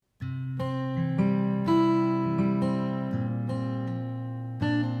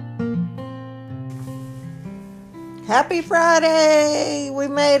Happy Friday! We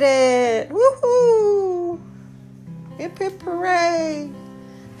made it! Woohoo! Hip hip hooray!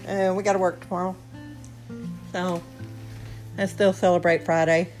 We got to work tomorrow. So, I still celebrate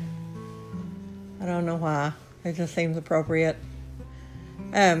Friday. I don't know why. It just seems appropriate.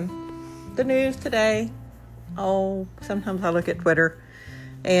 The news today. Sometimes I look at Twitter.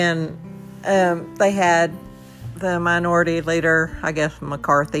 And they had the minority leader, I guess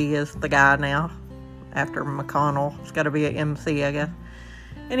McCarthy is the guy now. After McConnell. It's got to be an MC, I guess.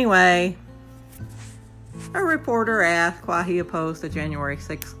 Anyway, a reporter asked why he opposed the January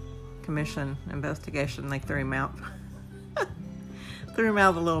 6th Commission investigation. They threw him out. Threw him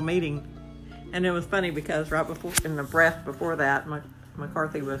out of the little meeting. And it was funny because right before, in the breath before that,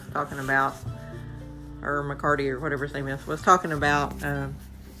 McCarthy was talking about, or McCarty or whatever his name is, was talking about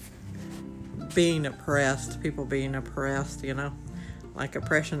being oppressed, people being oppressed, like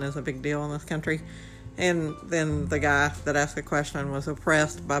oppression is a big deal in this country. And then the guy that asked the question was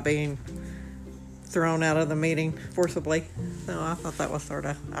oppressed by being thrown out of the meeting forcibly. So I thought that was sort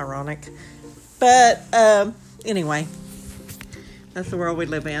of ironic. But anyway, that's the world we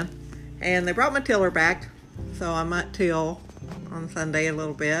live in. And they brought my tiller back, so I might till on Sunday a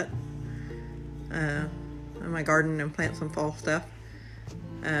little bit in my garden and plant some fall stuff.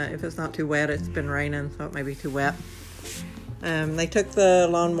 If it's not too wet, it's been raining, so it may be too wet. They took the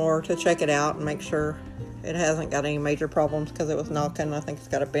lawnmower to check it out and make sure it hasn't got any major problems because it was knocking. I think it's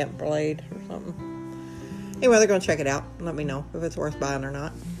got a bent blade or something. Anyway, they're going to check it out and let me know if it's worth buying or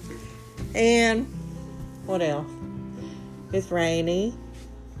not. And what else? It's rainy.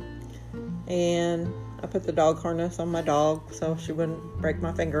 And I put the dog harness on my dog so she wouldn't break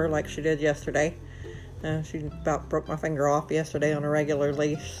my finger like she did yesterday. She about broke my finger off yesterday on a regular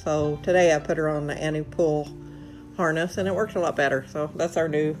leash. So today I put her on the anti-pull harness and it works a lot better. So that's our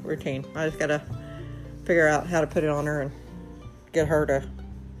new routine. I just got to figure out how to put it on her and get her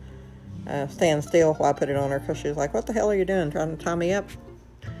to stand still while I put it on her because she was like, what the hell are you doing? Trying to tie me up?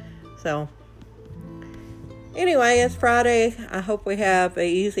 So anyway, it's Friday. I hope we have an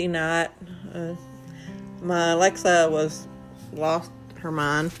easy night. My Alexa lost her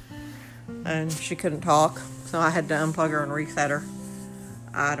mind and she couldn't talk, so I had to unplug her and reset her.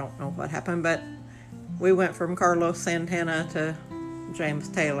 I don't know what happened, but we went from Carlos Santana to James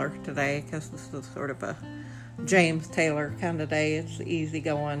Taylor today because this is sort of a James Taylor kind of day. It's easy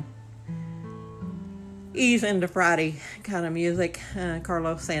going, ease into Friday kind of music.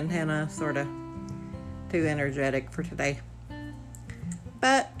 Carlos Santana sort of too energetic for today.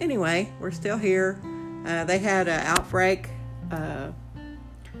 But anyway, we're still here. They had an outbreak.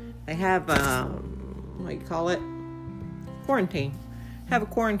 They have, what do you call it? Quarantine. Have a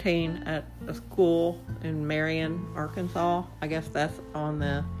quarantine at a school in Marion, Arkansas. I guess that's on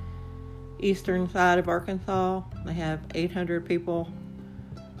the eastern side of Arkansas. They have 800 people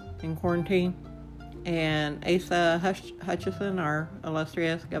in quarantine. And Asa Hutchinson, our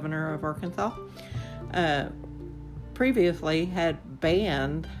illustrious governor of Arkansas, previously had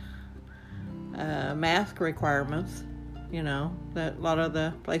banned mask requirements. That a lot of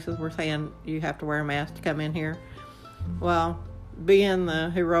the places were saying you have to wear a mask to come in here. Well, being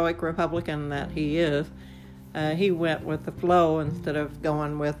the heroic Republican that he is, he went with the flow instead of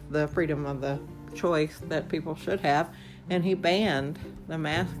going with the freedom of the choice that people should have, and he banned the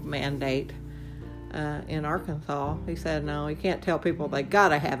mask mandate in Arkansas. He said, no, you can't tell people they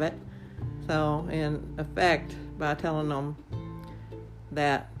gotta have it. So, in effect, by telling them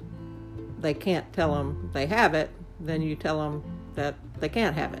that they can't tell them they have it, then you tell them that they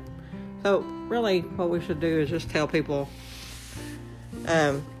can't have it. So really what we should do is just tell people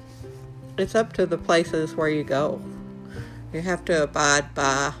it's up to the places where you go. You have to abide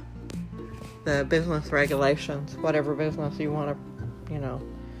by the business regulations, whatever business you want to,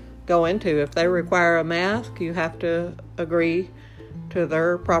 go into. If they require a mask, you have to agree to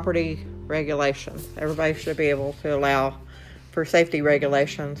their property regulations. Everybody should be able to allow for safety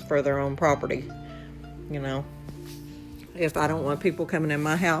regulations for their own property. If I don't want people coming in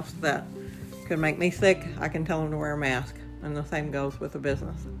my house that could make me sick, I can tell them to wear a mask. And the same goes with the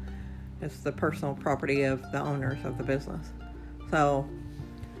business. It's the personal property of the owners of the business. So,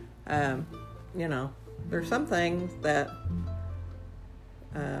 there's some things that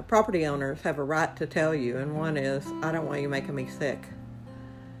property owners have a right to tell you. And one is, I don't want you making me sick.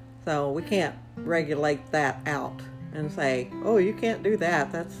 So we can't regulate that out and say, oh, you can't do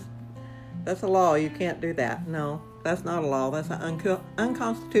that. That's a law. You can't do that. No, that's not a law. That's an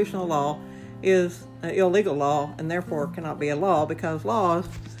unconstitutional law. Is an illegal law and therefore cannot be a law because laws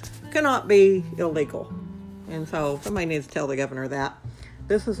cannot be illegal. And so somebody needs to tell the governor that.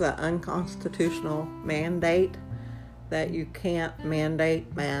 This is an unconstitutional mandate that you can't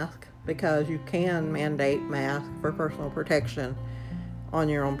mandate masks, because you can mandate masks for personal protection on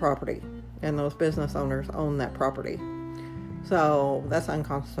your own property, and those business owners own that property. So that's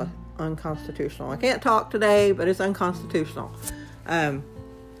unconstitutional. I can't talk today, but it's unconstitutional.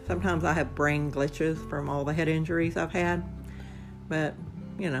 Sometimes I have brain glitches from all the head injuries I've had, but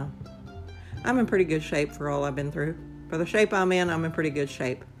I'm in pretty good shape for all I've been through. For the shape I'm in pretty good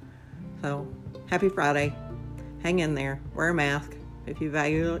shape. So happy Friday. Hang in there. Wear a mask if you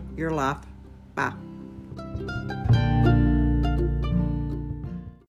value your life. Bye.